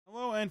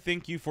and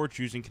thank you for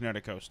choosing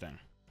Kinetic hosting.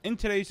 In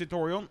today's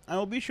tutorial, I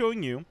will be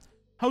showing you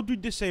how to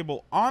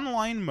disable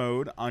online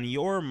mode on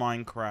your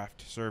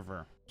Minecraft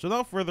server. So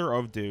without further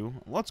ado,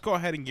 let's go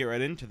ahead and get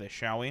right into this,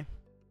 shall we?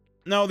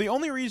 Now, the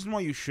only reason why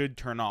you should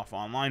turn off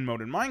online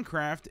mode in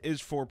Minecraft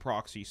is for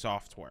proxy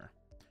software.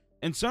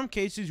 In some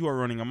cases, you are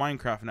running a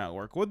Minecraft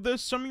network. With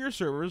this, some of your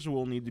servers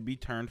will need to be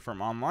turned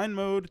from online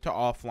mode to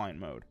offline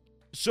mode,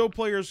 so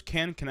players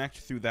can connect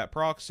through that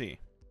proxy.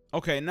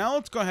 Okay, now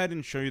let's go ahead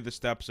and show you the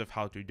steps of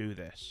how to do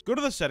this. Go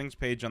to the settings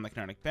page on the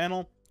Kinetic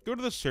panel, go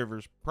to the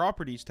server's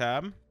properties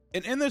tab,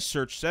 and in the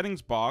search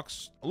settings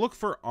box, look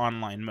for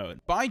online mode.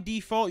 By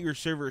default, your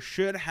server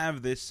should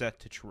have this set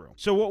to true.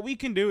 So what we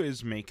can do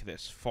is make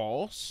this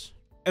false,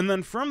 and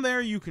then from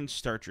there you can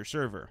start your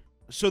server.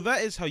 So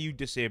that is how you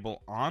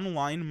disable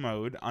online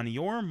mode on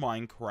your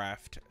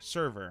Minecraft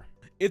server.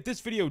 If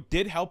this video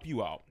did help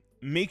you out,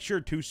 make sure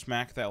to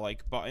smack that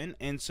like button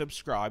and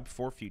subscribe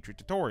for future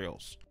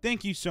tutorials.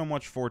 Thank you so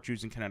much for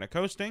choosing Kinetic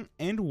hosting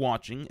and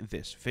watching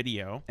this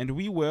video, and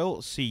we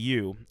will see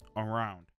you around.